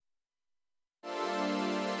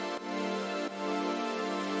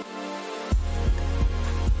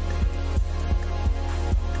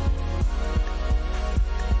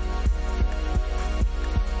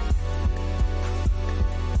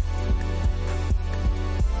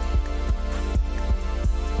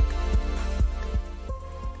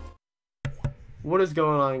What is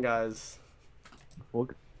going on, guys?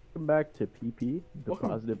 Welcome back to PP, the Welcome,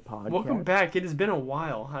 Positive Podcast. welcome back. It has been a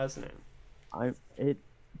while, hasn't it? I it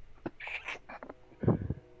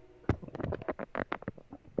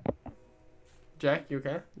Jack, you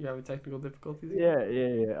okay? You having technical difficulties again?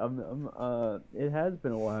 yeah. It has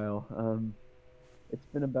been a while. It's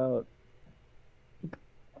been about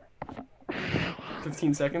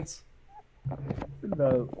 15 seconds.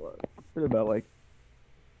 like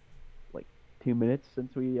 2 minutes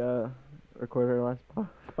since we recorded our last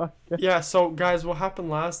podcast. Yeah. So, guys, what happened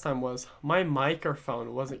last time was my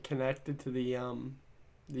microphone wasn't connected to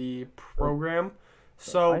the program. I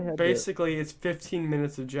So had basically, it's 15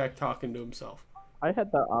 minutes of Jack talking to himself. I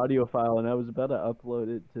had the audio file and I was about to upload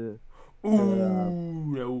it to Ooh,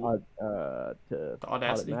 no. to The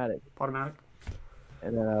Audacity. Podomatic, Automatic.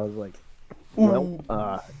 and then I was like, Ooh.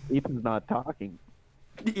 Ethan's not talking.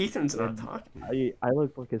 Ethan's not And talking. I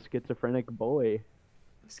look like a schizophrenic boy.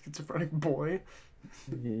 Schizophrenic boy.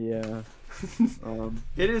 Yeah.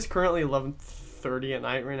 It is currently 11:30 at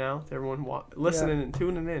night right now. To everyone listening and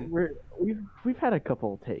tuning in. We've had a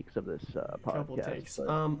couple takes of this Couple podcast. takes. But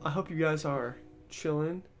I hope you guys are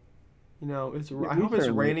chilling. You know, I we hope it's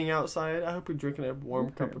certainly- raining outside. I hope you're drinking a warm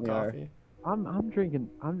We cup of certainly are. coffee.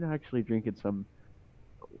 I'm actually drinking some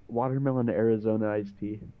watermelon Arizona iced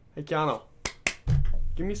tea. Hey, Keanu,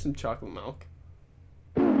 give me some chocolate milk.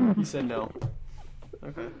 He said no.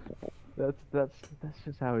 Okay. That's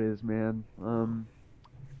just how it is, man.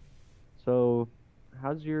 So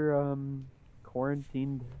how's your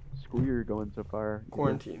quarantined school year going so far?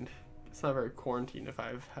 Quarantined. It's not very quarantined if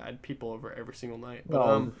I've had people over every single night. But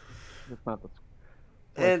Well, it's not what it's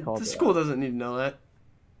and called the that. school doesn't need to know that.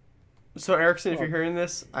 So Erickson, if Well- you're hearing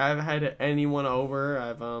this, I haven't had anyone over.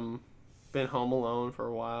 I've been home alone for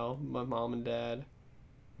a while. My mom and dad.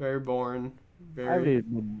 Very boring. I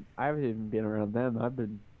haven't even been around them. I've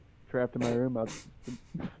been trapped in my room.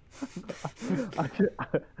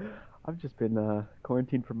 I've just been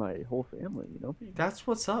quarantined from my whole family, you know. That's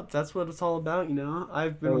what's up. That's what it's all about, you know.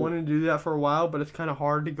 I've been So- wanting to do that for a while, but it's kind of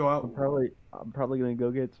hard to go out. I'm probably gonna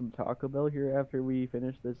go get some Taco Bell here after we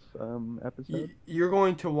finish this episode. You're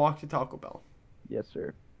going to walk to Taco Bell. Yes,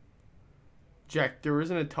 sir. Jack, there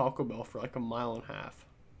isn't a Taco Bell for like a mile and a half.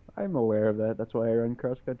 I'm aware of that. That's why I run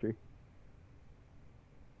cross country.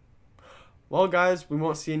 Well, guys, we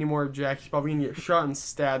won't see any more of Jack. He's probably gonna get shot and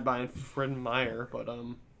stabbed by Fred Meyer, but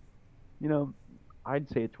You know, I'd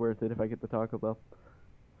say it's worth it if I get the Taco Bell.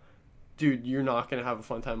 dude, you're not gonna have a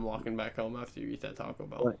fun time walking back home after you eat that Taco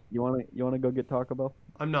Bell. What, you wanna go get Taco Bell?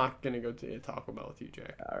 I'm not gonna go to a Taco Bell with you,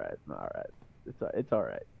 Jack. All right. It's all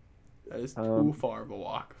right. That is too Um, far of a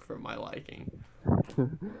walk for my liking.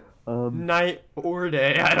 um, Night or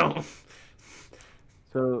day, I don't.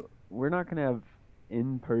 so we're not gonna have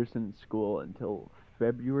in-person school until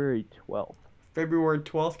February 12th. February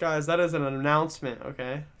 12th, guys. That is an announcement,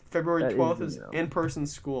 okay? February That is 12th an is announcement. in-person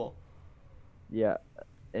school. Yeah,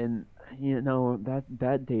 and you know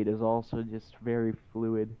that date is also just very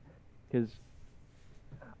fluid, because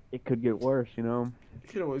it could get worse. You know, It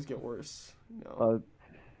could always get worse. You know, uh,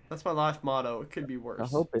 that's my life motto. It could be worse. I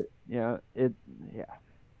hope it. Yeah,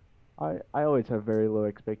 I always have very low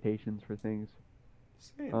expectations for things.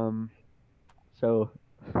 Same. So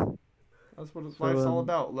That's what so, life's all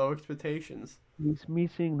about. Low expectations. me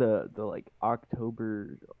seeing the like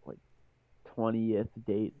October like 20th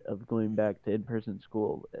date of going back to in-person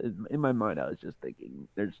school, in my mind I was just thinking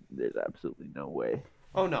there's absolutely no way.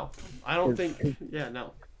 Oh no, I don't It's- think. Yeah,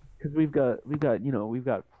 no. Because we've got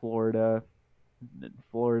Florida, and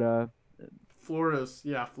Florida. Florida's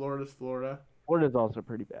Florida. Florida's also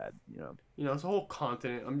pretty bad, you know. You know, it's a whole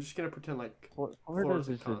continent. I'm just gonna pretend like Florida's Florida's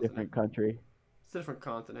a just a continent. different country. it's a different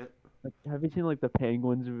continent. Like, have you seen like the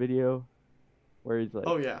Penguins video, where he's like,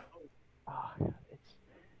 Oh yeah. "Ah,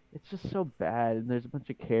 it's just so bad, and there's a bunch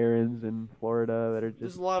of Karens in Florida that are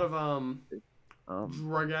There's just a lot of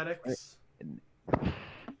drug I addicts in don't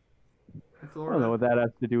know Florida. what that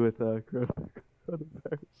has to do with coronavirus,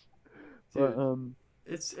 but Dude,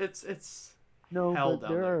 it's no, hell but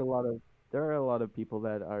down there there. are a lot of people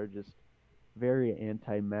that are just very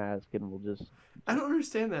anti-mask and will just I don't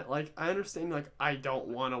understand that. Like, I understand, like, I don't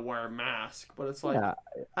want to wear a mask, but it's like, yeah.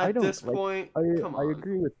 I at don't this like. point, come I on.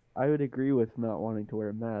 would agree with not wanting to wear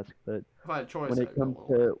a mask, but If I had a choice, when I it don't comes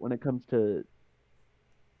wanna wear to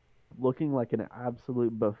looking like an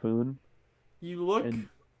absolute buffoon, You look, and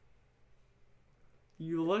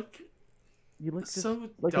you look you look just so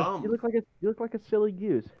like dumb. you look like a silly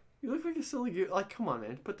goose. You look like a silly like, come on,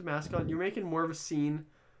 man. Put the mask on. You're making more of a scene.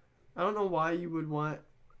 I don't know why you would want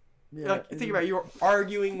Yeah, Like, think about it, you're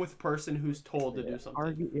arguing with a person who's told to do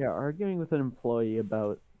something. Arguing with an employee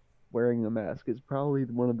about wearing a mask is probably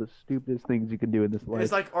one of the stupidest things you can do in this It's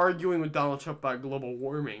life. like arguing with Donald Trump about global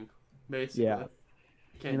warming, Yeah, basically. you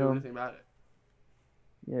Can't do know, anything about it.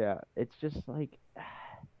 yeah, it's just like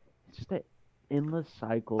it's just an endless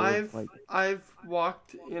cycle of I've like, I've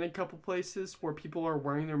walked in a couple places where people are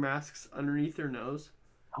wearing their masks underneath their nose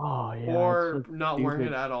oh yeah, it's or so not wearing it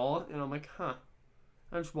stupid. at all, and I'm like, huh.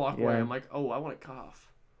 I just walk away. Yeah, I'm like, oh, I want to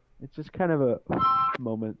cough. it's just kind of a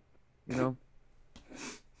moment, you know.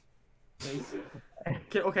 Thanks.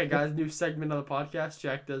 Okay, guys, new segment of the podcast.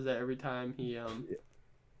 Jack does that every time he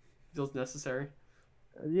feels necessary.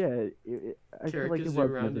 Yeah, I feel Carrot like it kazoo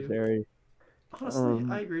was around you. necessary. Honestly,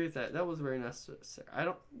 I agree with that. That was very necessary. I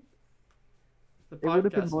don't. The It would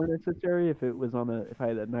have been podcast. more necessary if it was on a if I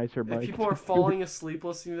had a nicer If mic. people are falling asleep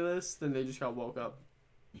listening to this, then they just got woke up.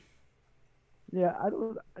 Yeah, I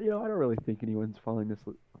don't really think anyone's falling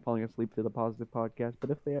asleep to the positive podcast.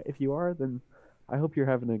 But if you are, then I hope you're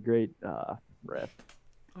having a great rest.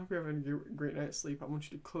 I hope you're having a great night's sleep. I want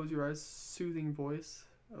you to close your eyes. Soothing voice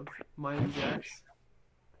of mine and Jack's.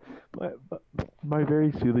 My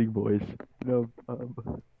very soothing voice, you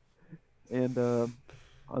know. And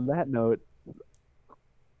on that note,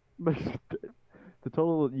 the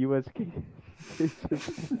total U.S. cases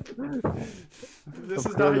This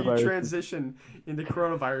of is not how you coronavirus transition into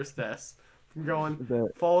coronavirus deaths. From going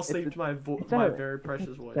the fall it's asleep to my it's my at very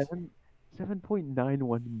precious voice.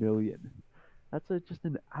 7.91 million. That's just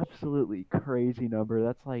an absolutely crazy number.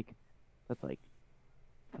 That's like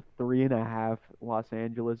 3.5 Los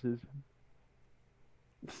Angeleses.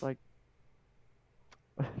 It's like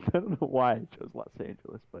I don't know why I chose Los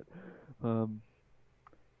Angeles, but um,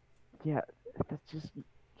 yeah, that's just.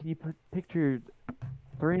 Can you picture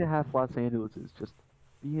 3.5 Los Angeleses just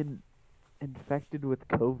being infected with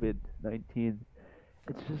COVID-19?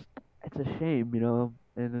 It's a shame, you know,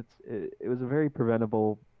 and it was a very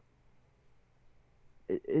preventable.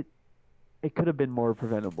 It it could have been more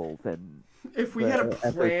preventable than If we had a the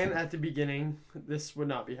efforts. plan at the beginning, this would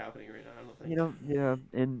not be happening right now. I don't think. You know, yeah,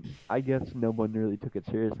 and I guess no one really took it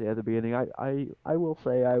seriously at the beginning. I will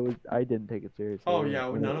say I didn't take it seriously Oh yeah,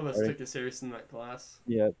 well, when it none was of us starting. took it serious in that class.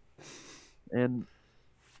 Yeah, and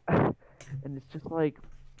and it's just like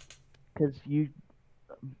because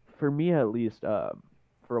for me at least,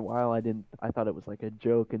 for a while I thought it was like a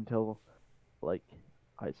joke until like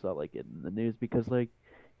I saw like it in the news because like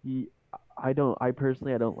you, I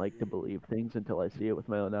personally I don't like to believe things until I see it with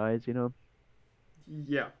my own eyes, you know.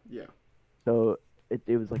 Yeah, yeah. So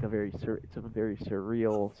it was like it's a very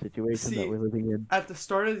surreal situation that See, we're living in. at the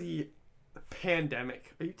start of the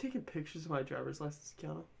pandemic, are you taking pictures of my driver's license,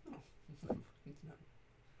 Keanu?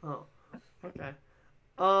 Oh, okay.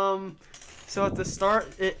 So at the start,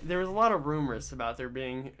 there was a lot of rumors about there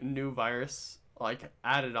being new virus like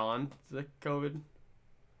added on to the COVID,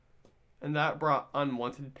 and that brought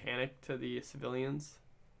unwanted panic to the civilians.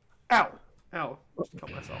 Ow, ow! Just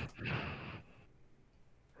cut myself.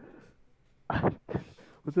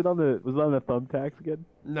 Was it on the thumbtacks again?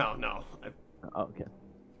 No, no. Oh, okay.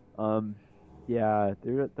 Um, yeah,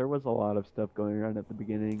 there was a lot of stuff going around at the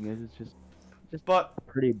beginning. It was just But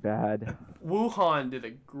pretty bad. Wuhan did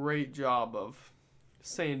a great job of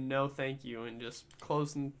saying no, thank you, and just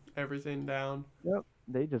closing everything down. Yep.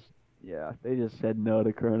 They just said no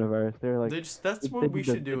to coronavirus. They're like That's they what we did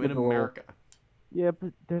the should they do in did the whole America. yeah,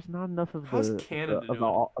 but there's not enough of How's Canada doing?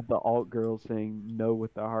 the alt girls saying no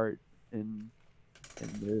with the heart in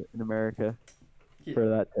America Yeah. for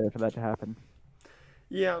that to happen.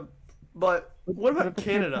 Yeah, but what But about at the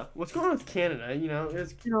same Canada? What's going on with Canada? You know,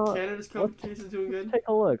 is You know, Canada's COVID let's cases doing good? take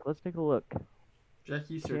a look. Let's take a look. Jack,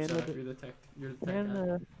 you search that. Canada, You're the tech guy.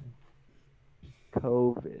 Canada,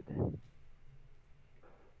 COVID.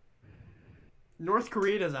 North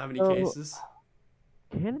Korea doesn't have any So cases.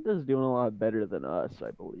 Canada's doing a lot better than us,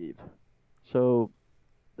 I believe. So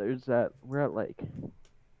there's that. We're at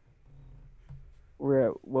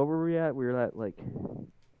what were we at? We were at like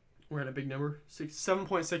We're at a big number.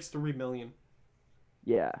 7.63 million.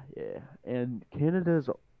 yeah, and Canada's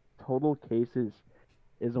total cases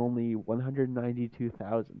is only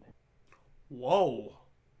 192,000. Whoa.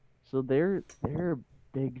 So they're a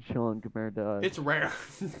big chunk compared to us. It's rare.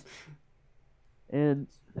 And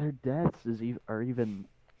their deaths are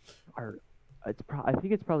I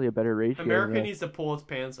think it's probably a better ratio. America needs to pull its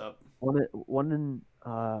pants up. One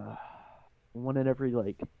in every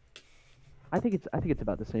like I think it's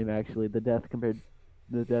about the same actually, the death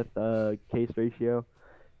case ratio,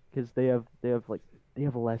 because they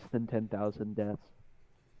have less than 10,000 deaths,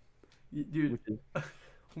 Dude, which is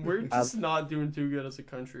We're I've, just not doing too good as a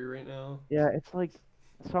country right now. yeah, it's like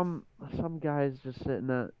some some guy's just sitting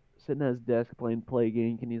at his desk playing Plague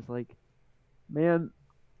Inc. and he's like, man,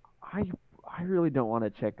 I I really don't want to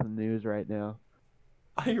check the news right now.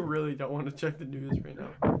 I really don't want to check the news right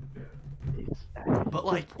now. It's But just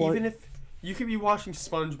like, even if you could be watching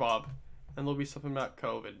SpongeBob, and there'll be something about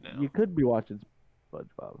COVID now. you could be watching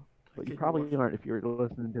SpongeBob, but you could be probably watching- aren't if you're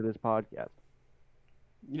listening to this podcast.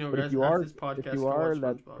 You know, But guys, if you after are, this podcast, if you go are, watch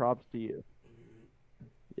that's SpongeBob. props to you.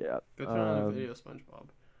 Yeah. Go turn on a video, SpongeBob.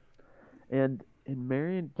 And in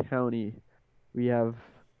Marion County, we have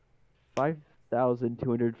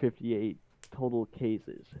 5,258 total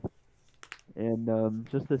cases. And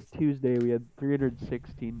just this Tuesday, we had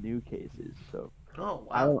 316 new cases. So Oh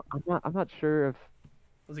wow, I'm not sure if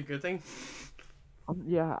that's a good thing.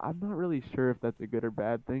 I'm not really sure if that's a good or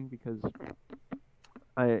bad thing because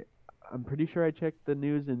I'm pretty sure I checked the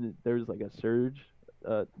news and there was like a surge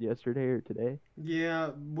yesterday or today. Yeah,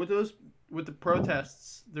 with the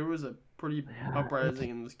protests, there was a pretty Yeah, uprising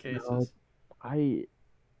in those cases. know, I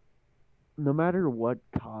no matter what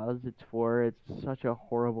cause it's for, it's such a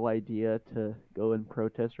horrible idea to go and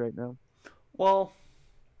protest right now. Well,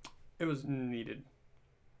 it was needed, It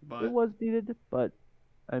but was needed, but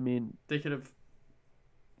I mean, they could have.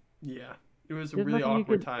 Yeah, it was a there's really nothing you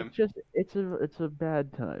awkward can. time. It's just it's a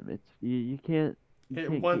bad time. You can't One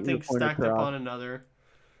get your thing point stacked across. upon another.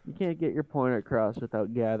 You can't get your point across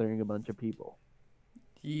without gathering a bunch of people.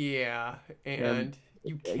 Yeah, and And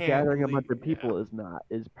you can't gathering a bunch believe- of people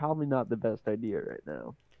is probably not the best idea right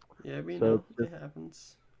now. Yeah, we so know it's it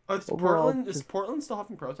happens. Oh, it's overall, Portland. it's Is Portland still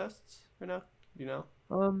having protests right now? Do you know?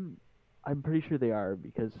 I'm pretty sure they are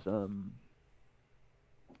because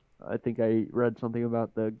I think I read something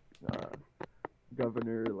about the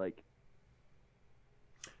governor like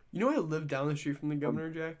You know, I live down the street from the governor,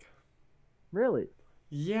 Jack. really.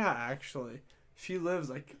 Yeah, actually, she lives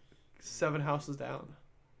like 7 houses down.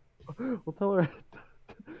 Well, tell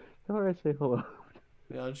her I say hello.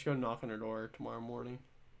 Yeah, I'll just go knock on her door tomorrow morning.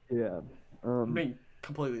 Yeah. I'm being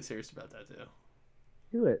completely serious about that too.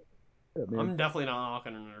 Do it. Do it, man. I'm definitely not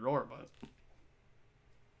knocking on her door, but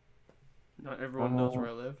not everyone knows where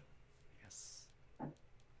I live. Yes.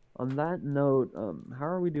 On that note, how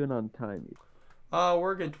are we doing on time?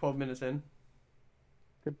 We're a good 12 minutes in.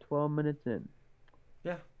 Good 12 minutes in.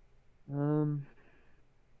 Yeah. How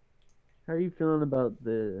are you feeling about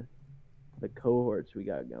the cohorts we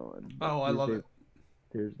got going? Oh, I love it.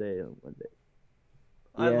 Thursday and Wednesday.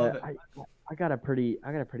 I love it. I got a pretty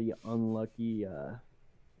unlucky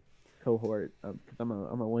cohort because I'm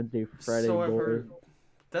a Wednesday Friday So I've boy. heard.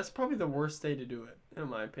 That's probably the worst day to do it, in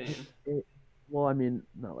my opinion. Well, I mean,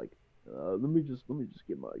 not like let me just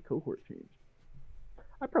get my cohort changed.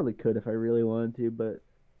 I probably could if I really wanted to, but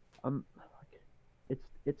I'm like,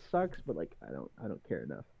 it sucks, but like I don't care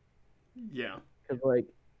enough Yeah. because like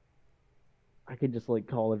I could just like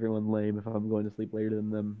call everyone lame if I'm going to sleep later than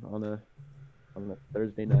them on a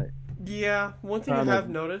Thursday night. Yeah, one thing I Um, have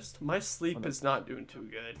noticed, my sleep is not doing too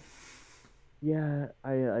good. Yeah,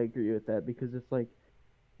 I agree with that because it's like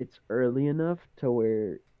it's early enough to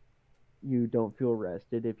where you don't feel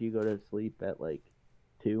rested if you go to sleep at like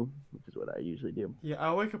 2, which is what I usually do. Yeah,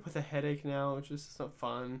 I wake up with a headache now, which is not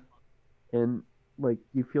fun. And like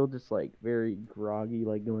you feel just like very groggy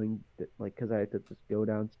like going like cuz I have to just go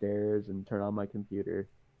downstairs and turn on my computer.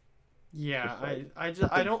 Yeah, Just like-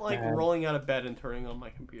 I don't like bad. rolling out of bed and turning on my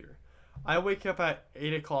computer. I wake up at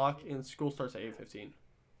 8 o'clock and school starts at 8:15.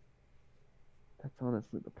 That's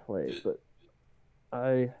honestly the play, but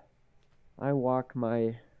I walk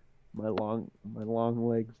my long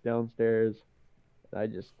legs downstairs. And I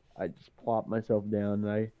just plop myself down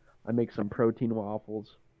and I make some protein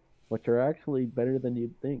waffles, which are actually better than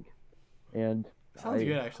you'd think. And Sounds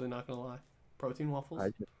good, actually, not gonna lie. Protein waffles?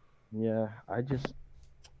 I just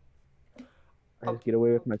get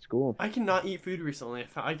away with my school. I cannot eat food recently.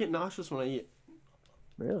 I get nauseous when I eat.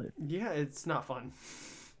 Really? Yeah, it's not fun.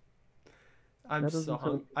 I'm That so doesn't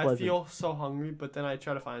hungry. sound I pleasant. feel so hungry, but then I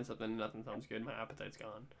try to find something and nothing sounds good. My appetite's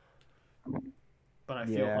gone. But I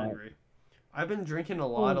feel Yeah. hungry. I've been drinking a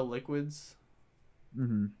lot of liquids.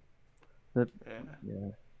 Mhm. Yeah.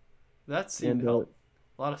 Yeah. That seemed And, to help.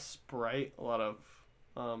 A lot of Sprite, a lot of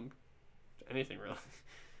anything really.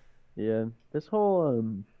 Yeah. This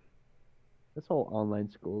whole online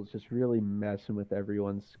school is just really messing with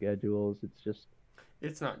everyone's schedules. It's just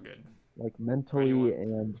It's not good. like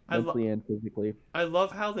anyone. I lo- mentally and physically. I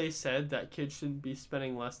love how they said that kids should be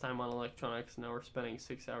spending less time on electronics. Now we're spending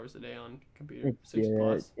 6 hours a day on computer. It's 6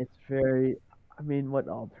 plus. it's very. I mean, what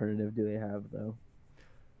alternative do they have though?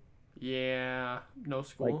 Yeah. No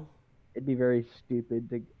school. it'd be very stupid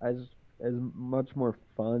to as much more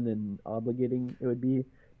fun and obligating it would be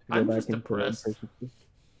to go I'm back just into in depressed person.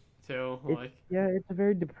 too. It's Like yeah, it's a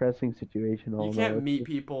very depressing situation you all in all. can't It's meet just,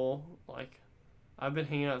 people. Like I've been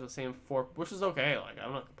hanging out at the same four, which is okay. Like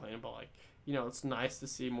I'm not complaining, but like it's nice to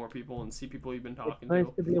see more people and see people you've been it's talking nice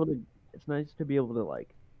to. to be able to it's nice to be able to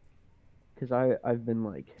like because I've been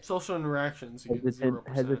like Social interactions, you get hesitant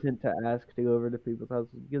 0%. hesitant to ask to go over to people's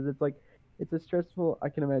houses because it's like it's a stressful. I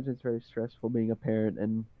can imagine it's very stressful being a parent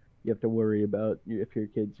and you have to worry about if your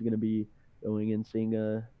kid's gonna be going and seeing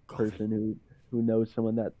a COVID. person who knows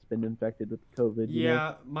someone that's been infected with COVID. You know?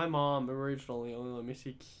 Yeah, my mom originally only let me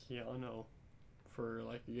see Keanu for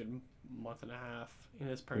like a good month and a half, and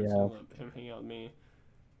his parents Yeah, only let him hang out with me.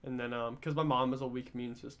 And then because my mom has a weak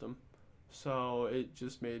immune system, so it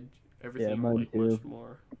just made yeah, everything mine like much too.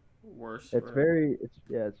 more worse It's for her. very it's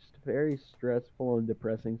yeah, it's just a very stressful and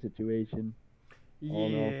depressing situation. All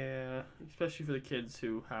in all, Yeah, especially for the kids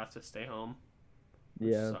who have to stay home,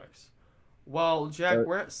 which yeah. sucks. Well, Jack, But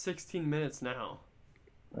we're at 16 minutes now.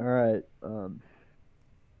 all right,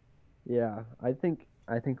 yeah. I think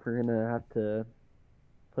we're gonna have to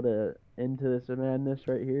put a end to this madness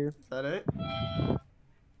right here. Is that it?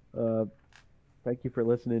 Uh, thank you for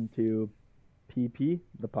listening to PP,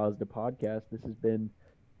 the Positive Podcast. This has been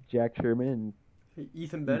Jack Sherman and Hey,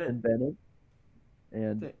 Ethan Bennett. Ethan Bennett.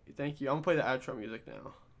 And Thank you. I'm gonna play the outro music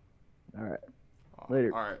now. all right,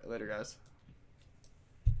 later. All right, later, guys.